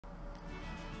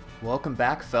Welcome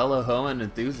back, fellow hoenn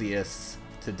enthusiasts.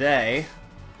 Today,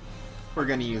 we're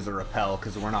gonna use a rappel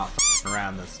because we're not f***ing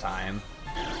around this time.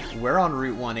 We're on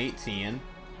Route 118.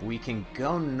 We can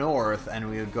go north and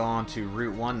we would go on to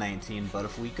Route 119, but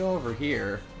if we go over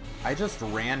here, I just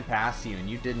ran past you and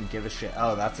you didn't give a shit.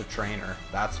 Oh, that's a trainer.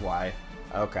 That's why.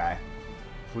 Okay.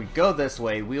 If we go this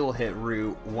way, we will hit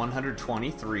Route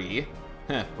 123.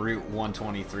 Route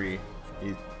 123.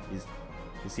 You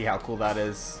see how cool that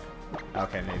is?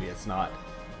 Okay, maybe it's not.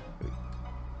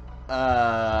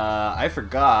 I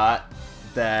forgot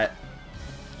that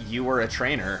you were a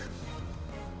trainer.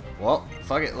 Well,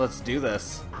 fuck it, let's do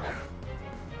this.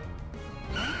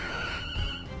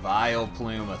 Vile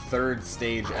Plume, a third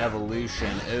stage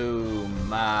evolution. Oh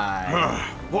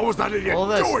my. What was that idiot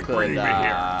doing bringing me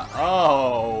here?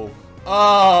 Oh!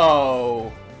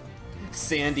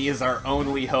 Sandy is our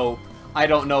only hope. I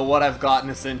don't know what I've gotten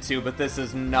us into, but this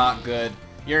is not good.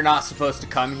 You're not supposed to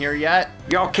come here yet.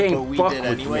 Y'all can't but we fuck did with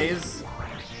anyways. Me.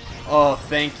 Oh,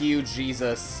 thank you,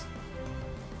 Jesus.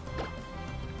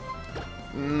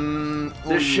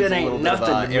 This shit ain't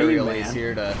nothing to me, man.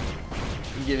 Here to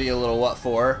give you a little what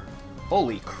for.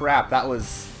 Holy crap, that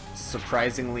was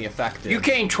surprisingly effective. You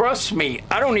can't trust me.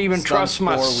 I don't even trust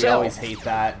Spore, myself. We always hate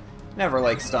that. Never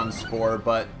like stun spore,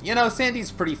 but you know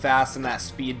Sandy's pretty fast in that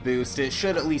speed boost. It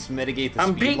should at least mitigate the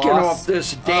I'm speed beaking loss. off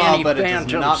this Danny but it Phantom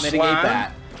does not mitigate slime.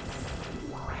 that.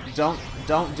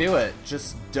 Don't do it.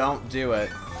 Just don't do it.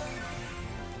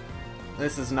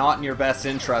 This is not in your best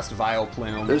interest, Vile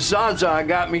Plume. The Zaza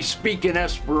got me speaking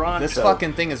Esperanto. This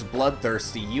fucking thing is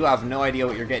bloodthirsty. You have no idea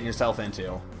what you're getting yourself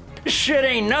into. This shit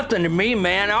ain't nothing to me,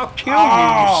 man. I'll kill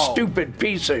you, you stupid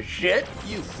piece of shit.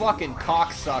 You fucking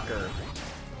cocksucker.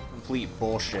 Complete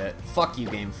bullshit. Fuck you,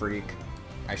 Game Freak.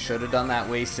 I should have done that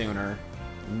way sooner.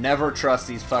 Never trust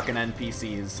these fucking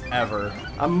NPCs, ever.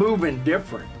 I'm moving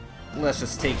different. Let's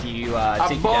just take you,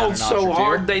 I balled so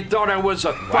hard they thought I was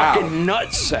a fucking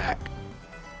nutsack.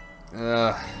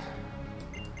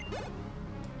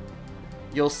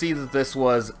 You'll see that this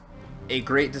was a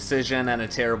great decision and a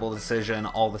terrible decision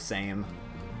all the same.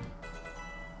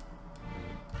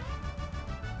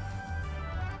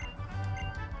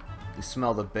 You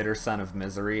smell the bitter scent of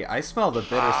misery. I smell the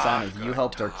bitter scent of you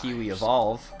helped our Kiwi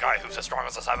evolve. Guy who's as strong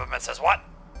as a Cyberman says what?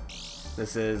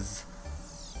 This is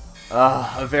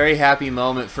a very happy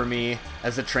moment for me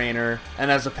as a trainer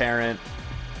and as a parent.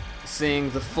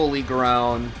 Seeing the fully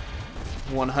grown,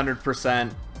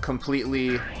 100%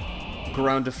 completely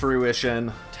grown to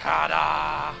fruition.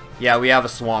 Ta-da! Yeah, we have a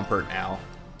Swampert now.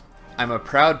 I'm a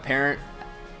proud parent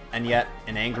and yet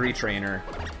an angry trainer.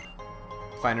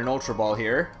 Find an Ultra Ball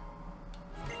here.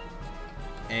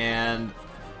 And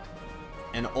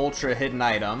an Ultra hidden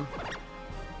item.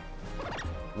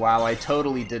 Wow, I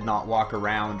totally did not walk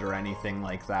around or anything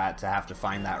like that to have to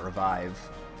find that revive.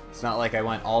 It's not like I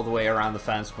went all the way around the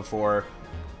fence before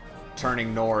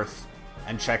turning north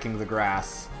and checking the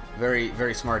grass. Very,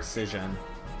 very smart decision.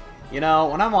 You know,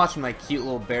 when I'm watching my cute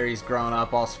little berries growing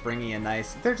up all springy and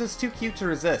nice, they're just too cute to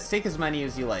resist. Take as many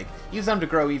as you like. Use them to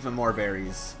grow even more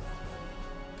berries.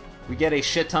 We get a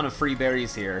shit ton of free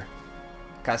berries here.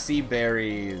 Kasi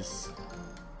berries.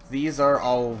 These are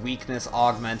all weakness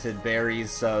augmented berries,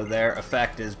 so their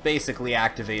effect is basically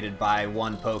activated by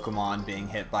one Pokemon being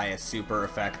hit by a super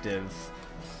effective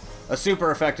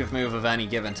move of any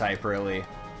given type, really.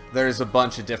 There's a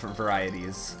bunch of different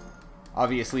varieties.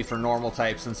 Obviously for normal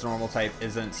type, since normal type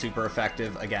isn't super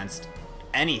effective against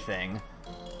anything,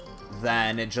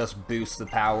 then it just boosts the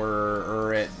power,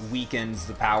 or it weakens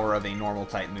the power of a normal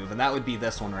type move. And that would be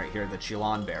this one right here, the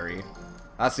Chilon Berry.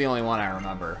 That's the only one I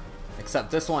remember.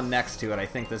 Except this one next to it, I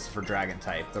think this is for Dragon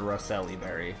type, the Roselli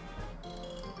Berry.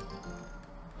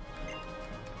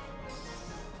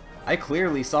 I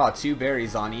clearly saw 2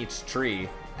 berries on each tree,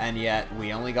 and yet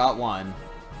we only got 1.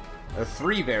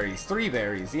 3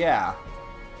 berries, yeah.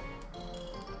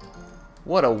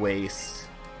 What a waste.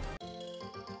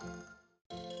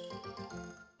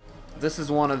 This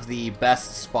is one of the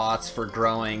best spots for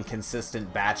growing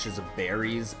consistent batches of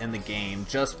berries in the game,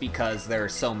 just because there are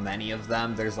so many of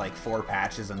them. There's like 4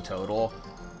 patches in total.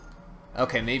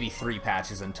 Okay, maybe 3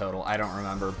 patches in total, I don't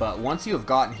remember. But once you have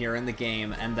gotten here in the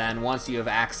game, and then once you have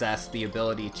accessed the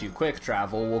ability to quick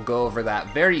travel, we'll go over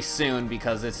that very soon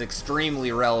because it's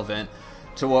extremely relevant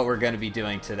to what we're going to be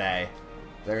doing today.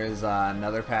 There is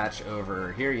another patch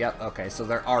over here. Yep, okay, so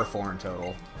there are 4 in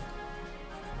total.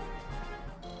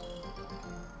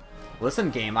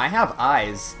 Listen, game, I have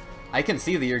eyes. I can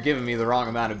see that you're giving me the wrong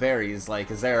amount of berries.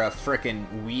 Like, is there a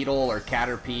frickin' Weedle or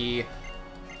Caterpie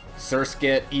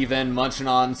Surskit even munching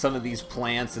on some of these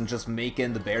plants and just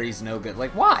making the berries no good.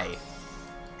 Like, why?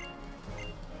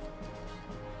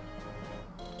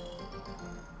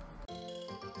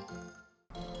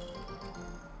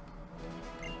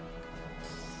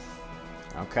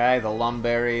 Okay, the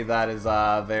lumberry, that is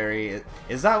very...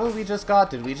 Is that what we just got?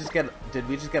 Did we just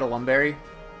get a lumberry?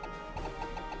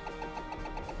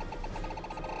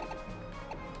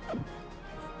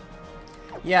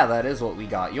 Yeah, that is what we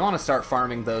got. You want to start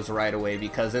farming those right away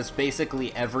because it's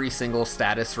basically every single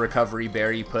status recovery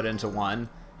berry put into one.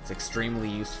 It's extremely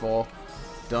useful.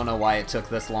 Don't know why it took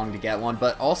this long to get one,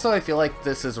 but also I feel like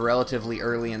this is relatively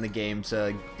early in the game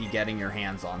to be getting your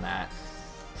hands on that.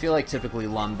 I feel like typically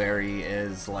lumberry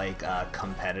is like a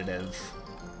competitive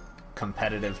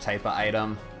type of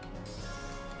item.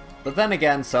 But then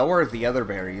again, so are the other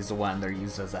berries when they're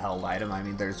used as a held item. I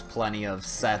mean, there's plenty of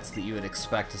sets that you would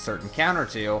expect a certain counter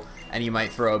to, and you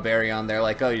might throw a berry on there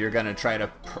like, oh, you're gonna try to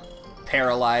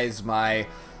paralyze my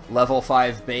level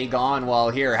 5 Bagon,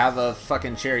 well, here, have a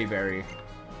fucking cherry berry.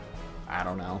 I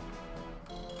don't know.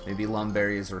 Maybe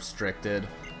lumberry is restricted.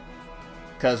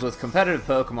 Because with competitive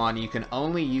Pokemon, you can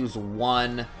only use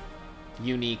one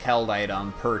unique held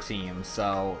item per team,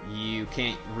 so you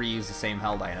can't reuse the same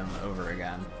held item over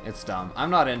again. It's dumb. I'm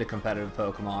not into competitive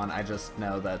Pokemon, I just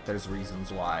know that there's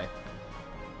reasons why.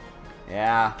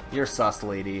 Yeah, you're sus,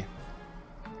 lady.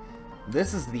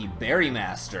 This is the Berry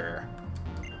Master.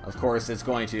 Of course, it's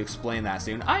going to explain that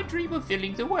soon. I dream of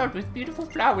filling the world with beautiful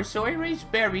flowers, so I raise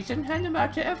berries and hand them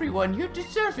out to everyone. You're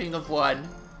deserving of one.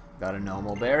 Got a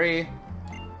normal berry.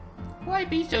 Why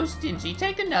be so stingy?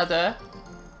 Take another.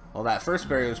 Well, that first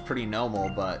berry was pretty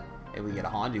normal, but hey, we get a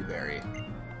Hondu berry.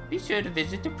 Be sure to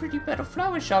visit the Pretty Petal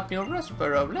Flower Shop near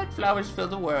Rustboro. Let flowers fill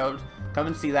the world. Come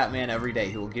and see that man every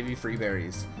day. He will give you free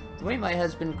berries. The way my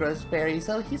husband grows berries,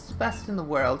 oh, he's the best in the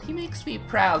world. He makes me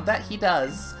proud, that he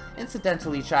does.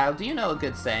 Incidentally, child, do you know a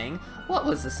good saying? What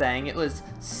was the saying? It was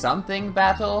something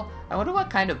battle? I wonder what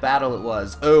kind of battle it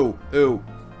was. Oh, ooh.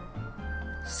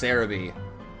 Cerebi.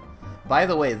 By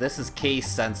the way, this is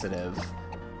case sensitive.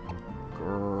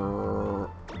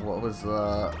 What was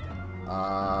the...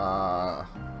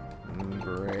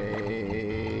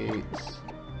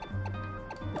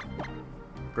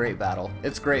 Great battle.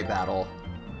 It's great battle.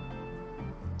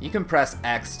 You can press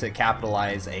X to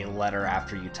capitalize a letter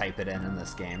after you type it in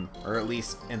this game. Or at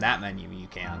least in that menu you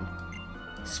can.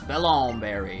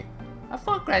 Spellonberry. I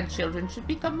thought grandchildren should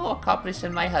become more accomplished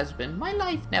than my husband. My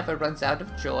life never runs out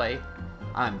of joy.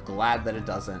 I'm glad that it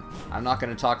doesn't. I'm not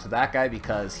going to talk to that guy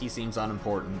because he seems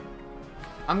unimportant.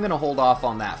 I'm going to hold off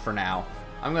on that for now.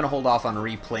 I'm going to hold off on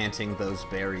replanting those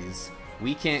berries.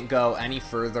 We can't go any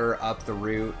further up the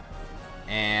route,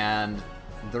 and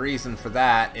the reason for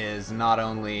that is not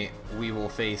only we will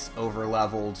face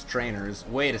over-leveled trainers.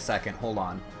 Wait a second, hold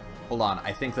on. Hold on,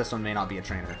 I think this one may not be a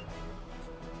trainer.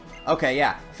 Okay,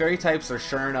 yeah, fairy types are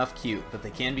sure enough cute, but they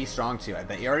can be strong too. I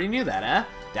bet you already knew that, eh?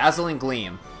 Dazzling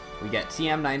Gleam. We get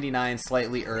TM99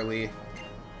 slightly early.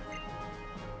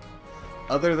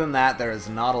 Other than that, there is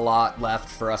not a lot left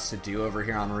for us to do over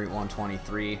here on Route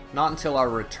 123. Not until our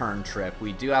return trip.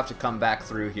 We do have to come back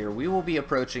through here. We will be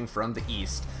approaching from the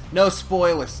east. No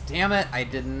spoilers, damn it! I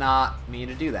did not mean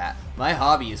to do that. My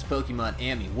hobby is Pokemon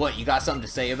Amy. What, you got something to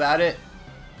say about it?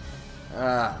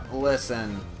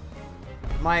 Listen.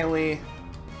 Miley,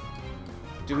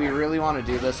 do we really want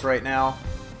to do this right now?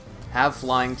 Have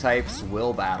flying types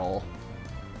will battle.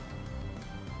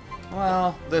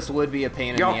 Well, this would be a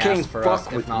pain in the ass for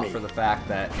us, if not for the fact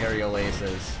that Aerial Ace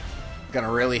is gonna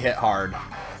really hit hard.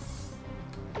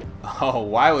 Oh,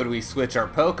 why would we switch our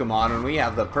Pokemon when we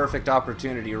have the perfect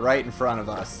opportunity right in front of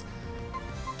us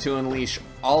to unleash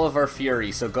all of our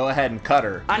fury, so go ahead and cut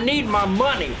her. I need my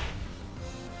money!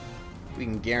 We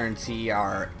can guarantee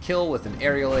our kill with an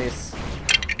Aerial Ace.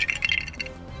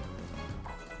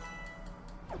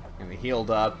 And we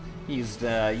healed up, used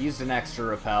an extra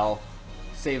repel.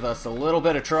 Save us a little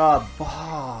bit of trouble.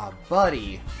 Ah,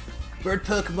 buddy. Bird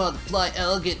Pokemon that fly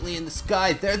elegantly in the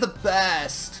sky, they're the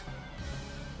best!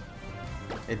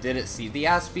 It didn't see the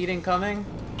ass beating coming?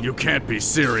 You can't be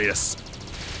serious.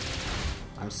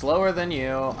 I'm slower than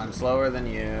you, I'm slower than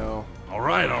you.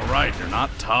 Alright, you're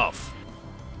not tough.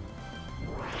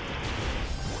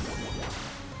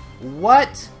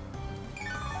 What?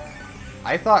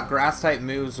 I thought grass-type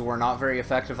moves were not very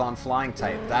effective on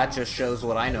flying-type. That just shows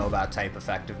what I know about type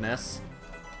effectiveness.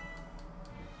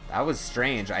 That was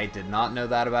strange. I did not know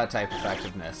that about type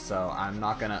effectiveness, so I'm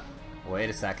not gonna... Wait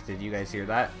a sec, did you guys hear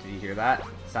that? Did you hear that?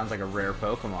 Sounds like a rare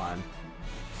Pokemon.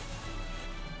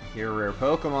 Hear a rare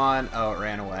Pokemon. Oh, it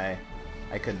ran away.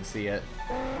 I couldn't see it.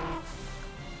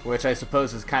 Which I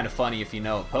suppose is kind of funny if you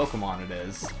know what Pokemon it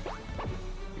is.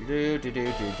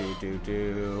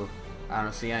 Do-do-do-do-do-do-do. I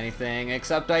don't see anything,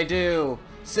 except I do!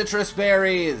 Citrus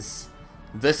berries!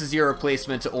 This is your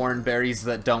replacement to orange berries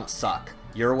that don't suck.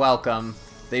 You're welcome.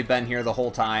 They've been here the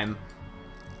whole time.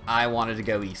 I wanted to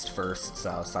go east first,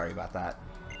 so sorry about that.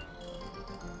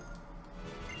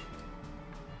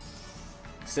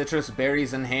 Citrus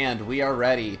berries in hand, we are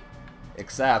ready.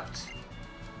 Except...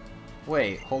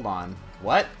 Wait, hold on.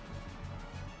 What?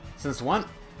 Since when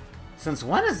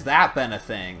has that been a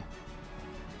thing?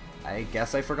 I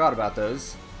guess I forgot about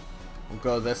those. We'll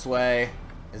go this way.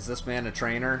 Is this man a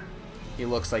trainer? He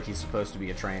looks like he's supposed to be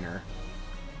a trainer.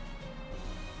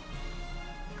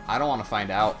 I don't want to find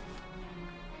out.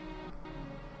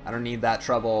 I don't need that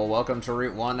trouble. Welcome to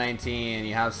Route 119.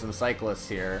 You have some cyclists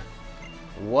here.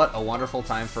 What a wonderful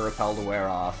time for rappel to wear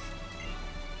off.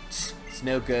 It's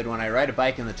no good. When I ride a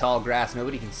bike in the tall grass,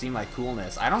 nobody can see my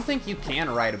coolness. I don't think you can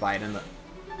ride a bike in the...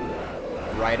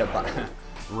 Ride a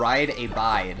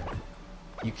bike.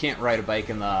 You can't ride a bike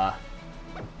in the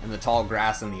tall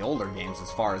grass in the older games,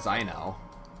 as far as I know.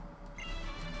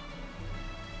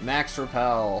 Max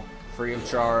rappel. Free of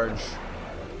charge.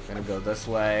 Gonna go this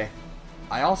way.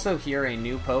 I also hear a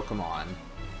new Pokemon.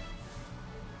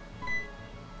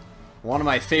 One of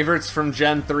my favorites from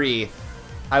Gen 3.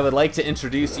 I would like to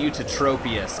introduce you to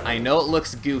Tropius. I know it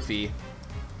looks goofy,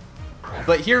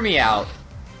 but hear me out.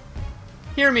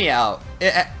 Hear me out.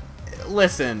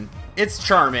 Listen, it's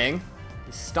charming.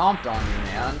 He stomped on me,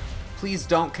 man. Please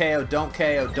don't KO, don't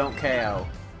KO, don't KO.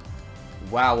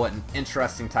 Wow, what an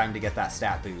interesting time to get that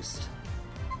stat boost.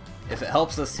 If it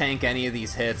helps us tank any of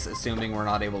these hits, assuming we're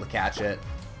not able to catch it.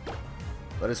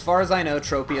 But as far as I know,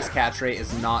 Tropius' catch rate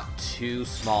is not too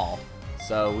small.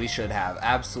 So we should have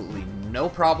absolutely no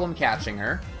problem catching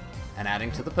her and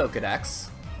adding to the Pokedex.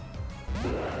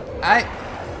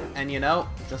 And you know,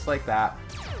 just like that.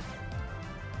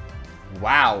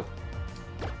 Wow.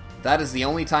 That is the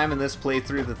only time in this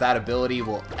playthrough that that ability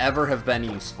will ever have been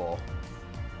useful.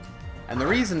 And the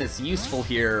reason it's useful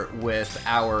here with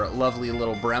our lovely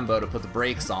little Brembo to put the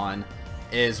brakes on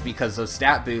is because those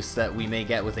stat boosts that we may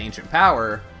get with Ancient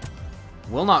Power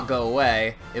will not go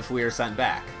away if we are sent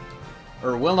back.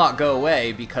 Or will not go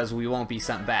away because we won't be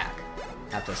sent back.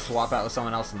 Have to swap out with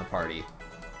someone else in the party.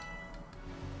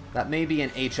 That may be an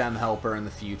HM helper in the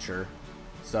future.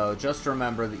 So just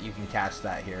remember that you can catch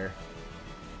that here.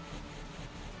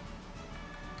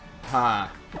 Huh.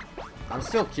 I'm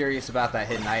still curious about that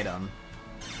hidden item.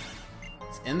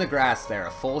 It's in the grass there,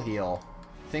 a full heal.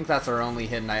 I think that's our only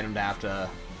hidden item to have to...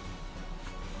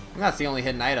 I think that's the only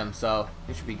hidden item, so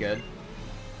it should be good.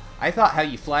 I thought how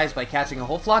you fly is by catching a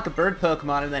whole flock of bird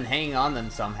Pokemon and then hanging on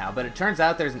them somehow, but it turns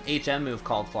out there's an HM move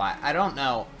called Fly. I don't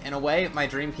know. In a way, my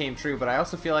dream came true, but I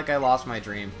also feel like I lost my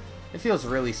dream. It feels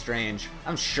really strange.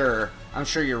 I'm sure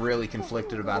you're really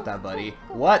conflicted about that, buddy.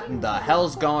 What in the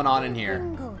hell's going on in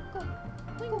here?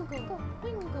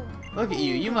 Look at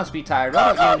you. You must be tired. Why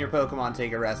don't you and your Pokemon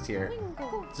take a rest here?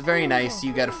 It's very nice.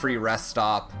 You get a free rest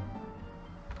stop.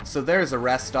 So there's a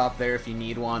rest stop there if you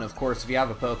need one. Of course, if you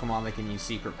have a Pokemon that can use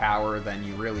Secret Power, then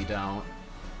you really don't.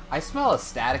 I smell a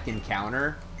static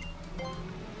encounter.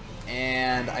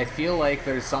 And I feel like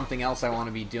there's something else I want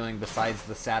to be doing besides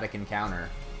the static encounter.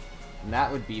 And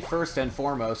that would be, first and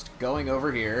foremost, going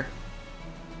over here.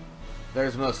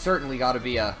 There's most certainly got to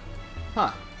be a...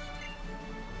 Huh.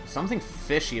 Something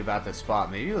fishy about this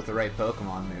spot. Maybe with the right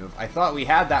Pokemon move. I thought we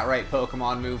had that right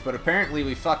Pokemon move, but apparently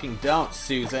we fucking don't,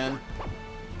 Susan.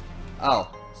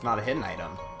 Oh, it's not a hidden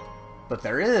item. But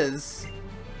there is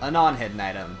a non-hidden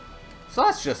item. So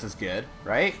that's just as good,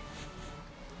 right?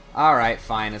 Alright,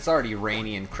 fine. It's already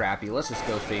rainy and crappy. Let's just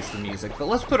go face the music. But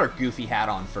let's put our goofy hat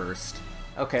on first.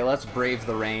 Okay, let's brave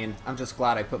the rain. I'm just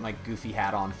glad I put my goofy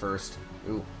hat on first.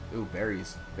 Ooh,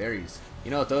 berries. Berries.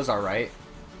 You know what those are, right?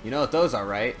 You know what those are,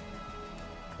 right?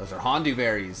 Those are Hondu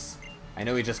berries. I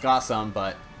know we just got some,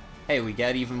 but hey, we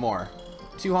get even more.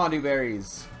 2 Hondu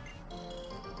berries.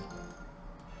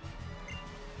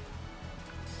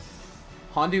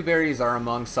 Hondu berries are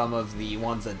among some of the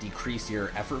ones that decrease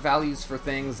your effort values for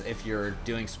things. If you're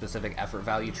doing specific effort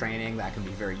value training, that can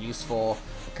be very useful.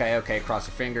 Okay, cross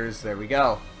your fingers. There we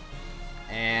go.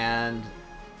 And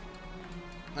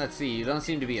let's see, you don't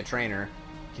seem to be a trainer.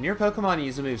 Can your Pokemon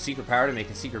use the move Secret Power to make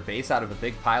a secret base out of a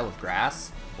big pile of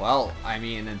grass? Well, I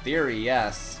mean, in theory,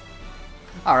 yes.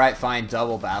 Alright, fine,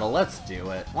 double battle. Let's do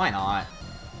it. Why not?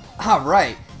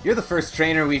 Alright, you're the first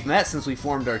trainer we've met since we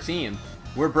formed our team.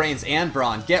 We're Brains and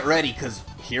Brawn. Get ready, cause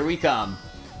here we come.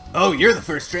 Oh, you're the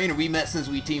first trainer we met since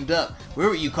we teamed up. We're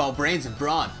what you call Brains and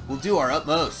Brawn. We'll do our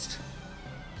utmost.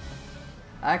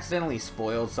 I accidentally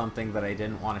spoiled something that I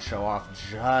didn't want to show off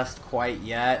just quite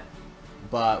yet.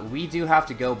 But we do have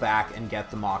to go back and get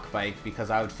the Mach Bike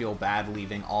because I would feel bad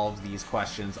leaving all of these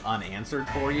questions unanswered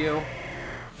for you.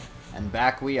 And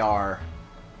back we are.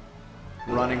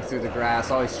 running through the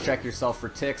grass. Always check yourself for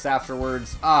ticks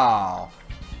afterwards. Oh,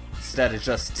 instead of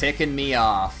just ticking me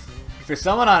off. If you're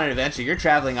someone on an adventure, you're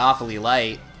traveling awfully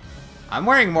light. I'm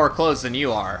wearing more clothes than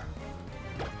you are.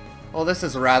 Well, this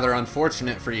is rather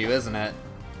unfortunate for you, isn't it?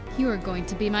 You are going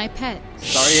to be my pet.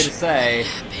 Sorry to say,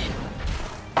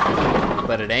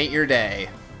 but it ain't your day.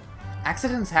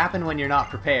 Accidents happen when you're not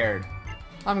prepared.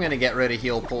 I'm gonna get rid of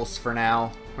Heal Pulse for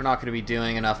now. We're not gonna be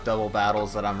doing enough double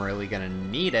battles that I'm really gonna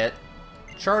need it.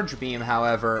 Charge Beam,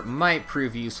 however, might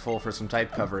prove useful for some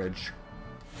type coverage.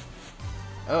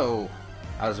 Oh,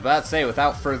 I was about to say,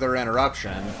 without further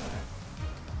interruption.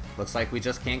 Looks like we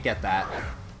just can't get that.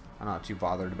 I'm not too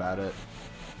bothered about it.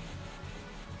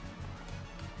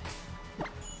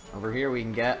 Over here we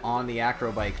can get on the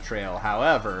acrobike trail.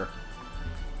 However,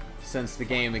 since the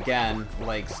game again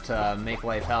likes to make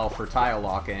life hell for tile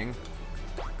locking,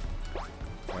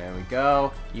 there we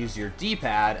go. Use your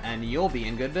D-pad and you'll be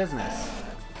in good business.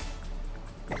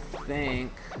 I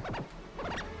think...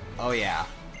 Oh yeah.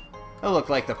 It looked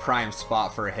like the prime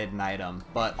spot for a hidden item,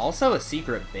 but also a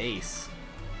secret base.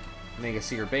 Make a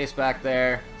secret base back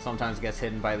there. Sometimes gets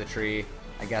hidden by the tree.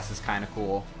 I guess it's kind of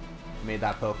cool. Made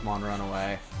that Pokemon run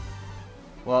away.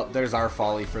 Well, there's our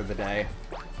folly for the day.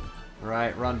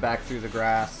 Right, run back through the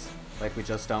grass like we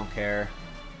just don't care.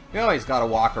 We always gotta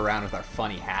walk around with our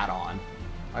funny hat on.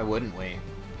 Why wouldn't we?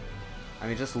 I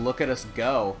mean, just look at us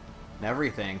go and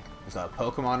everything. There's a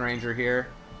Pokemon Ranger here.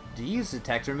 Do you use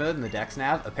detector mode in the Dex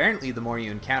Nav? Apparently, the more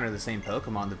you encounter the same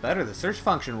Pokemon, the better the search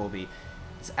function will be.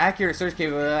 It's accurate search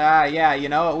capability. Yeah, you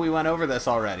know what? We went over this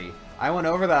already. I went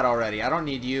over that already. I don't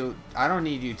need you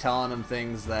telling them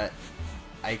things that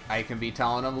I can be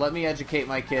telling them. Let me educate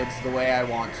my kids the way I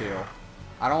want to.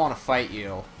 I don't want to fight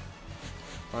you.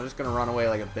 I'm just gonna run away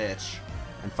like a bitch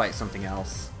and fight something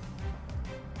else.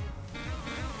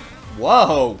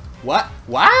 Whoa! What?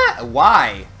 What?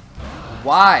 Why?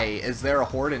 Why is there a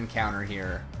horde encounter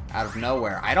here out of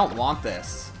nowhere? I don't want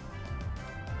this.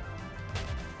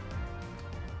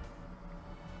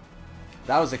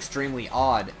 That was extremely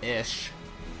odd-ish.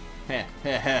 Heh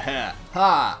heh heh heh.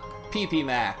 Ha! PP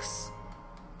Max.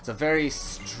 It's a very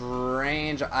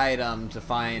strange item to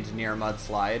find near a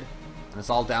mudslide. And it's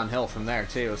all downhill from there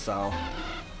too, so...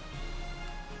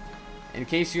 In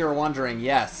case you were wondering,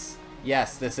 yes,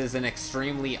 this is an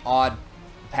extremely odd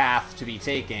path to be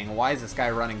taking. Why is this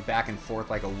guy running back and forth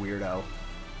like a weirdo?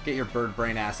 Get your bird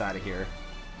brain ass out of here.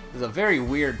 This is a very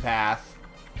weird path.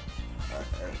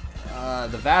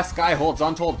 The vast sky holds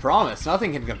untold promise.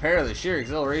 Nothing can compare to the sheer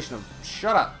exhilaration of...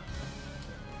 Shut up!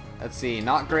 Let's see,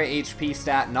 not great HP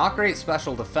stat, not great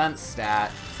special defense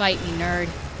stat. Fight me, nerd.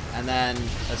 And then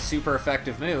a super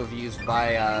effective move used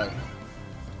by,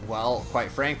 well,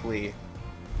 quite frankly,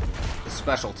 a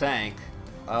special tank.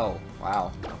 Oh,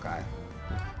 wow, okay.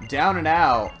 Down and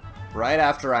out, right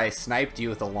after I sniped you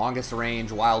with the longest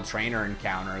range wild trainer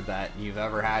encounter that you've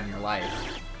ever had in your life.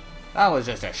 That was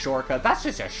just a shortcut. That's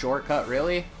just a shortcut,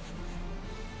 really?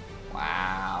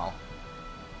 Wow.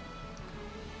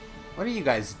 What are you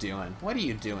guys doing? What are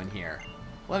you doing here?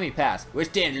 Let me pass. We're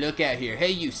standing lookout here.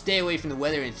 Hey, you, stay away from the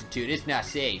Weather Institute. It's not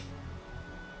safe.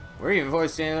 We're even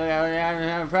forced to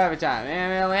have private time.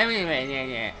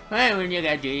 When you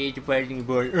got to eat the surprising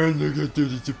boy, and you got to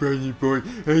the surprising boy,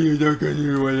 and you're not going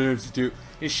to the Weather Institute.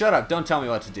 Just shut up. Don't tell me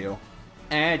what to do.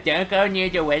 Don't go near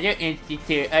the Weather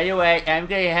Institute. Otherwise, I'm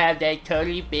going to have that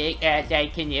totally big ass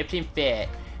that conniption fit.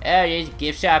 Oh, there's a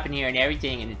gift shop in here and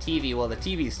everything, and the TV. Well, the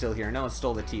TV's still here. No one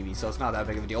stole the TV, so it's not that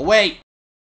big of a deal. Wait!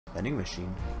 Vending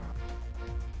machine.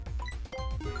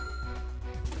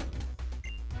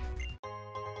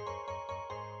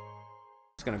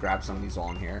 Just gonna grab some of these while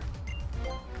I'm here.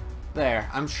 There.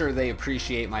 I'm sure they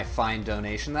appreciate my fine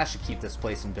donation. That should keep this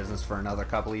place in business for another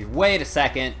couple of years. Wait a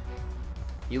second!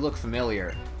 You look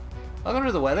familiar. Welcome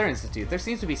to the Weather Institute. There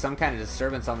seems to be some kind of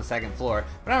disturbance on the second floor,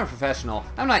 but I'm a professional.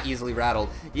 I'm not easily rattled.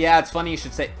 Yeah, it's funny you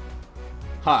should say...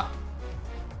 Huh.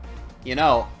 You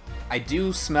know, I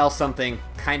do smell something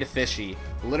kind of fishy.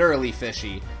 Literally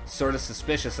fishy. Sort of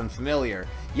suspicious and familiar.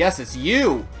 Yes, it's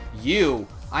you! You!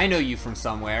 I know you from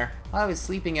somewhere. While I was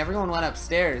sleeping, everyone went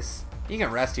upstairs. You can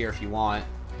rest here if you want.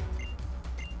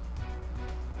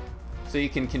 So you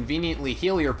can conveniently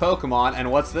heal your Pokemon,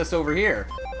 and what's this over here?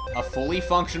 A fully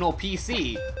functional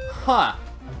PC. Huh.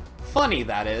 Funny,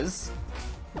 that is.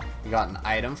 We got an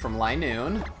item from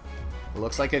Linoon. It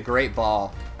looks like a great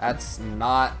ball. That's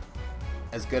not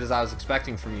as good as I was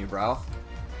expecting from you, bro.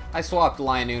 I swapped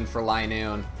Linoon for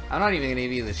Linoon. I'm not even going to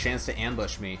give you the chance to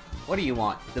ambush me. What do you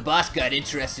want? The boss got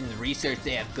interested in the research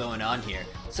they have going on here,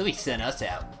 so he sent us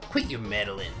out. Quit your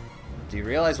meddling. Do you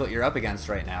realize what you're up against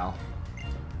right now?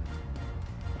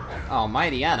 Oh,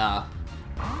 Mighty Enna.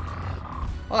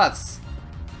 Well, that's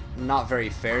not very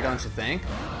fair, don't you think?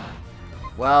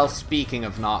 Well, speaking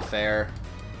of not fair,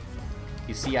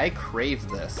 you see, I crave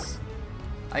this.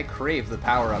 I crave the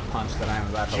power-up punch that I'm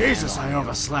about to land Jesus, on I you.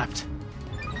 overslept.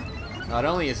 Not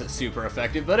only is it super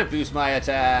effective, but it boosts my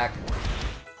attack.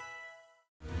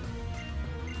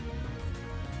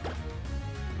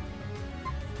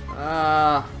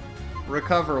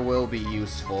 Recover will be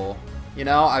useful. You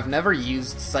know, I've never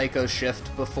used Psycho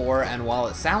Shift before, and while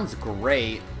it sounds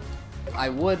great, I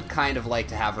would kind of like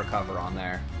to have Recover on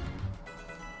there.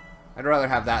 I'd rather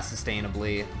have that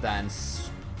sustainably than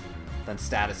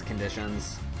status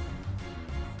conditions.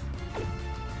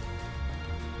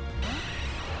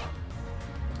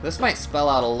 This might spell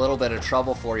out a little bit of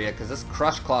trouble for you, because this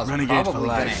Crush Claw's Renegade probably for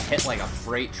going to life. hit like a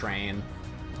freight train.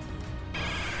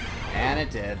 And it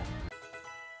did.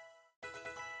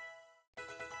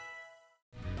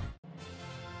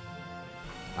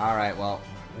 Alright, well,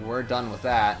 we're done with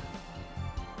that.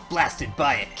 Blasted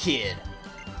by a kid!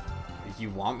 You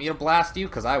want me to blast you?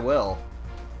 Because I will.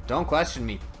 Don't question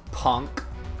me, punk.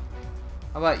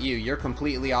 How about you? You're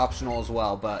completely optional as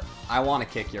well, but I want to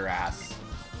kick your ass.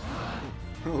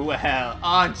 Well,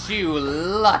 aren't you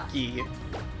lucky?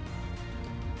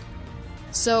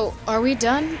 So, are we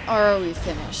done, or are we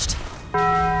finished?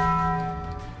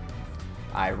 I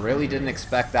really didn't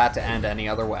expect that to end any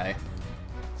other way.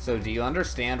 So do you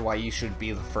understand why you should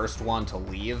be the first one to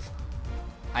leave?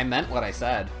 I meant what I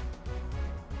said.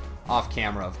 Off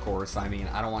camera, of course. I mean,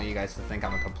 I don't want you guys to think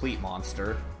I'm a complete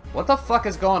monster. What the fuck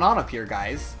is going on up here,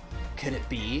 guys? Could it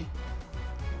be?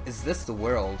 Is this the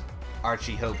world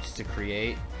Archie hoped to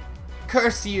create?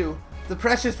 Curse you! The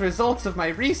precious results of my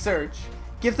research!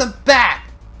 Give them back!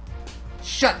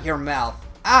 Shut your mouth!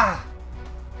 Ah!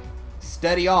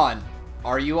 Steady on.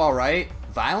 Are you alright?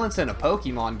 Violence in a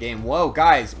Pokemon game. Whoa,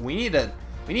 guys, we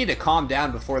need to calm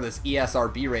down before this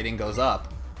ESRB rating goes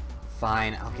up.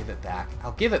 Fine, I'll give it back.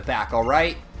 I'll give it back,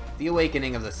 alright? The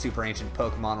awakening of the super ancient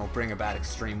Pokemon will bring about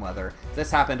extreme weather. If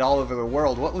this happened all over the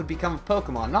world, what would become of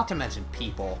Pokemon? Not to mention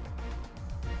people.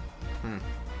 You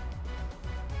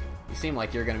seem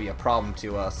like you're gonna be a problem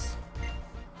to us.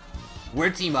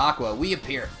 We're Team Aqua. We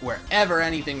appear wherever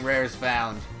anything rare is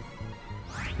found.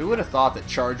 Who would have thought that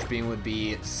Charge Beam would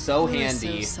be so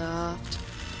handy So soft.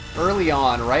 early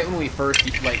on, right when we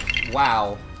first, like,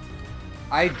 wow.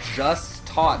 I just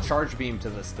taught Charge Beam to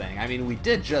this thing. I mean, we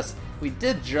did just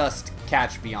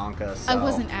catch Bianca, so. I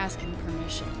wasn't asking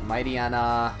permission. Mighty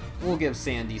Enna, we'll give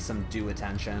Sandy some due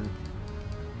attention.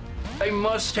 They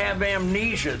must have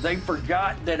amnesia. They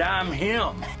forgot that I'm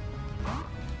him.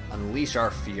 Unleash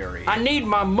our fury. I need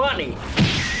my money.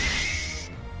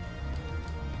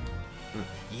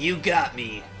 You got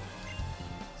me!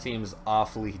 Seems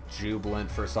awfully jubilant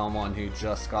for someone who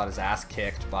just got his ass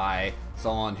kicked by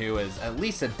someone who is at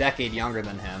least a decade younger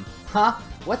than him. Huh?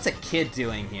 What's a kid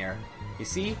doing here? You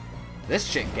see?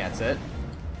 This chick gets it.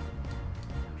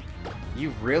 You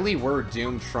really were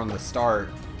doomed from the start.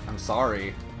 I'm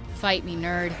sorry. Fight me,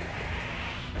 nerd.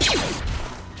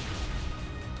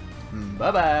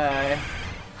 Bye-bye.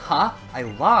 Huh? I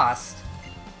lost?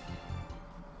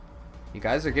 You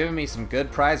guys are giving me some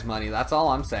good prize money, that's all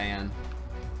I'm saying.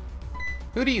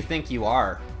 Who do you think you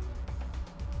are?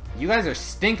 You guys are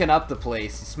stinking up the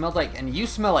place. You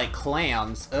smell like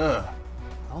clams. Ugh.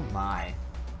 Oh my.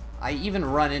 I even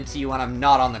run into you when I'm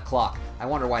not on the clock. I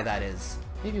wonder why that is.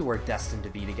 Maybe we're destined to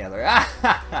be together.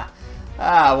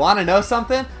 Wanna know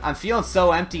something? I'm feeling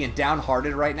so empty and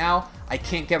downhearted right now, I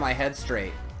can't get my head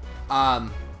straight.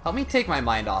 Help me take my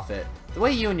mind off it. The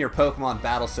way you and your Pokemon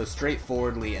battle so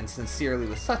straightforwardly and sincerely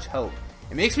with such hope,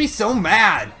 it makes me so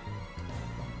mad!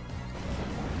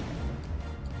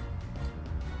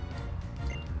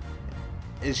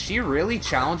 Is she really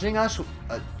challenging us?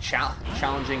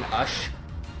 Challenging us?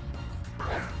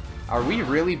 Are we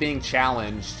really being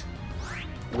challenged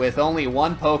with only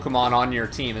one Pokemon on your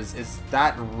team? Is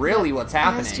that really what's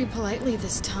happening? I asked you politely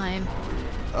this time.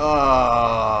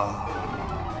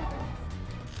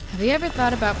 Have you ever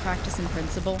thought about practicing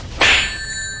principle?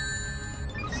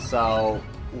 So,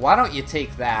 why don't you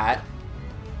take that,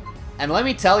 and let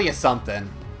me tell you something.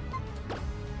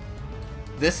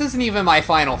 This isn't even my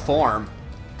final form.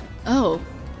 Oh.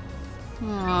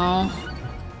 Oh.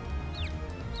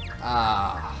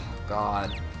 Ah,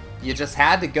 God. You just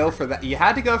had to go for that. You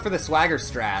had to go for the swagger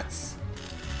strats.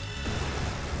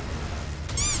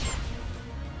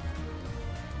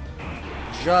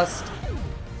 Just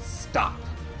stop.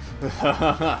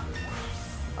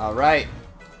 Alright.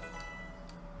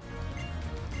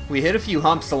 We hit a few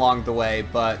humps along the way,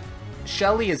 but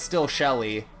Shelly is still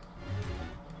Shelly.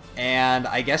 And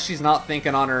I guess she's not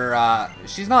thinking on her,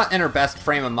 she's not in her best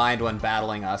frame of mind when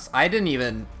battling us. I didn't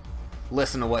even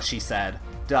listen to what she said. ...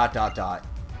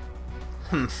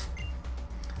 Humph.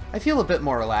 I feel a bit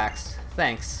more relaxed.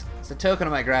 Thanks. As a token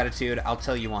of my gratitude, I'll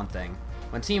tell you one thing.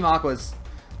 When Team Aqua's...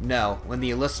 No, when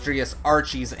the illustrious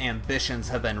Archie's ambitions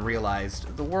have been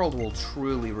realized, the world will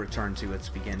truly return to its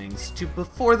beginnings, to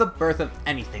before the birth of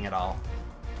anything at all.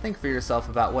 Think for yourself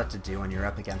about what to do when you're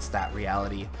up against that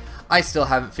reality. I still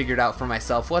haven't figured out for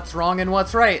myself what's wrong and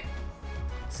what's right.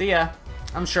 See ya.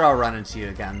 I'm sure I'll run into you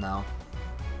again, though.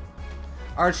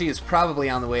 Archie is probably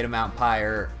on the way to Mount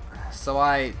Pyre, so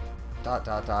I... ...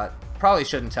 Probably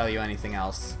shouldn't tell you anything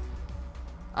else.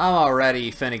 I'm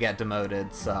already finna get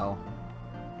demoted, so...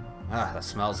 the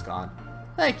smell's gone.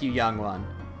 Thank you, young one.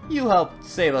 You helped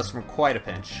save us from quite a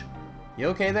pinch. You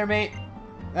okay there, mate?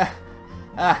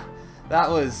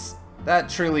 That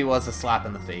truly was a slap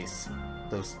in the face.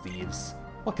 Those thieves.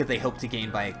 What could they hope to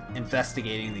gain by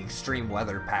investigating the extreme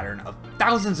weather pattern of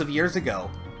thousands of years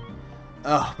ago?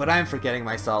 Ugh, but I'm forgetting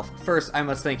myself. First, I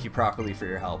must thank you properly for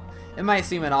your help. It might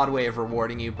seem an odd way of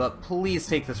rewarding you, but please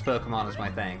take this Pokemon as my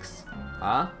thanks.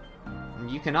 Huh?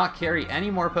 You cannot carry any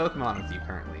more Pokemon with you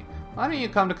currently. Why don't you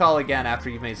come to call again after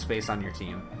you've made space on your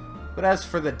team? But as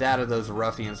for the data those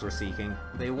ruffians were seeking,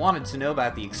 they wanted to know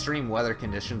about the extreme weather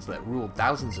conditions that ruled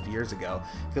thousands of years ago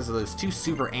because of those two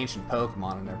super ancient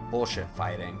Pokemon and their bullshit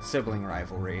fighting, sibling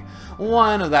rivalry.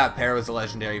 One of that pair was a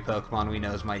legendary Pokemon we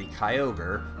know as Mighty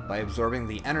Kyogre. By absorbing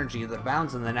the energy that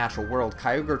abounds in the natural world,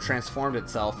 Kyogre transformed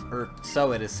itself, or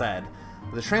so it is said.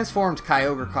 The transformed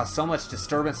Kyogre caused so much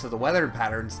disturbance to the weather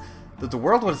patterns that the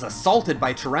world was assaulted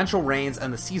by torrential rains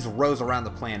and the seas rose around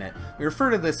the planet. We refer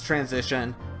to this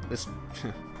transition...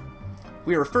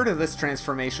 we refer to this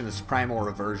transformation as primal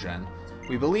reversion.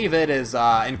 We believe it is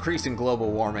increasing global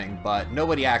warming, but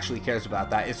nobody actually cares about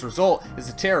that. Its result is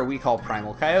a terror we call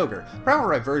Primal Kyogre. Primal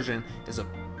reversion is a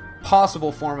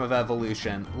possible form of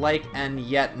evolution, like and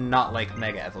yet not like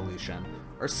Mega Evolution.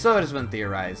 Or so it has been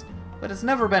theorized. But it's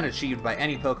never been achieved by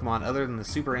any Pokemon other than the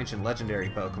super ancient legendary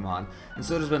Pokemon, and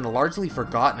so it has been largely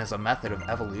forgotten as a method of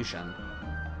evolution.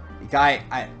 Guy,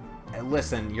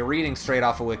 listen, you're reading straight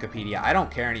off of Wikipedia. I don't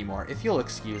care anymore. If you'll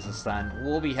excuse us then,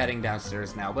 we'll be heading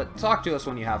downstairs now, but talk to us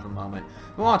when you have a moment.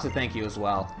 We want to thank you as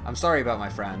well. I'm sorry about my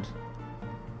friend.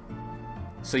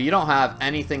 So you don't have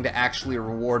anything to actually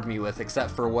reward me with except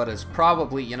for what is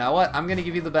probably, you know what, I'm going to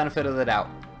give you the benefit of the doubt.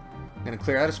 I'm going to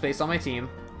clear out a space on my team.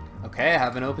 Okay, I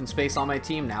have an open space on my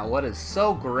team now. What is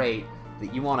so great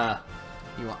that you want a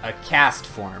cast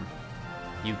form?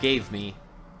 You gave me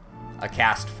a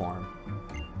cast form.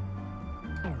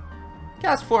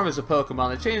 Cast form is a Pokemon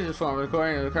that changes its form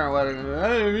according to the current weather.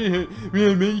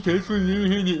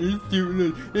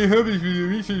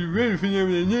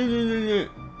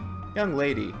 Young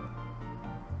lady,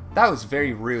 that was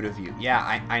very rude of you.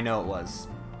 Yeah, I know it was.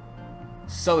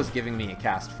 So is giving me a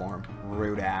cast form.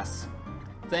 Rude ass.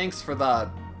 Thanks for the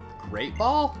Great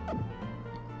Ball?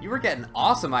 You were getting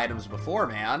awesome items before,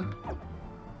 man.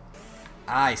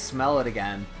 I smell it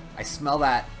again. I smell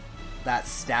that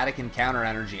static encounter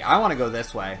energy. I want to go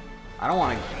this way. I don't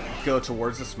want to go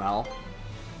towards the smell.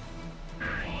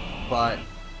 But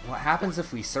what happens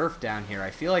if we surf down here? I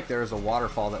feel like there's a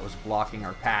waterfall that was blocking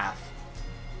our path.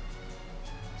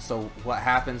 So what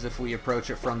happens if we approach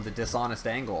it from the dishonest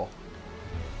angle?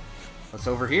 What's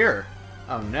over here?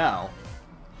 Oh no.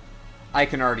 I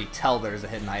can already tell there's a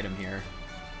hidden item here.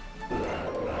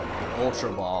 Ultra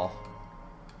Ball.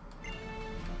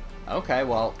 Okay,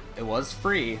 well, it was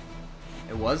free.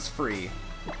 It was free.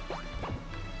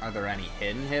 Are there any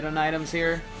hidden items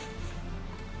here?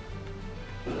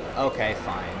 Okay,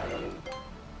 fine.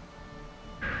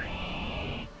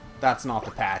 That's not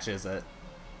the patch, is it?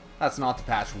 That's not the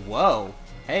patch. Whoa!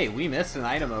 Hey, we missed an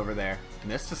item over there.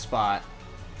 Missed a spot.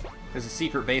 There's a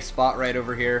secret base spot right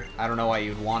over here. I don't know why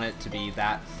you'd want it to be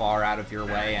that far out of your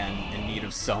way and in need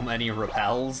of so many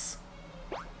repels.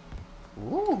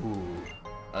 Ooh,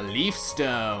 a leaf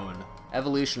stone.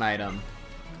 Evolution item.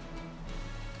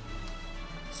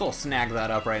 So we'll snag that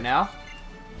up right now.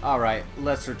 Alright,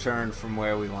 let's return from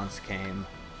where we once came.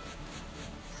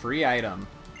 Free item.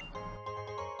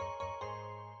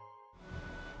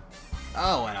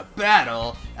 Oh, and a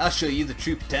battle? I'll show you the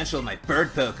true potential of my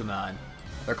bird Pokemon.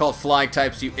 They're called flying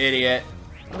types, you idiot.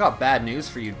 I got bad news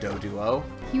for you, Doduo.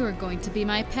 You are going to be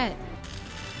my pet.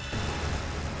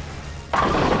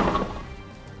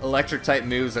 Electric type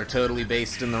moves are totally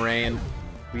based in the rain.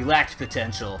 We lacked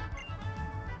potential.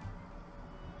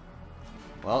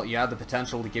 Well, you had the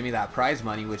potential to give me that prize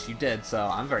money, which you did, so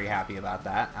I'm very happy about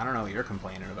that. I don't know what you're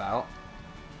complaining about.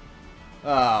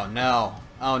 Oh no.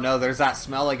 Oh no, there's that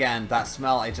smell again. That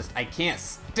smell, I can't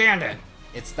stand it.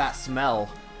 It's that smell.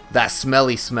 That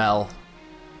smelly smell.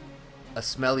 A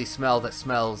smelly smell that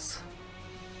smells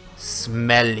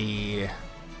smelly.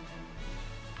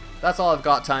 That's all I've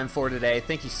got time for today.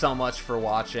 Thank you so much for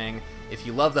watching. If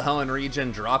you love the Hoenn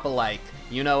region, drop a like.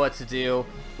 You know what to do.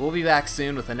 We'll be back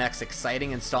soon with the next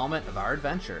exciting installment of our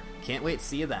adventure. Can't wait to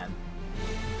see you then.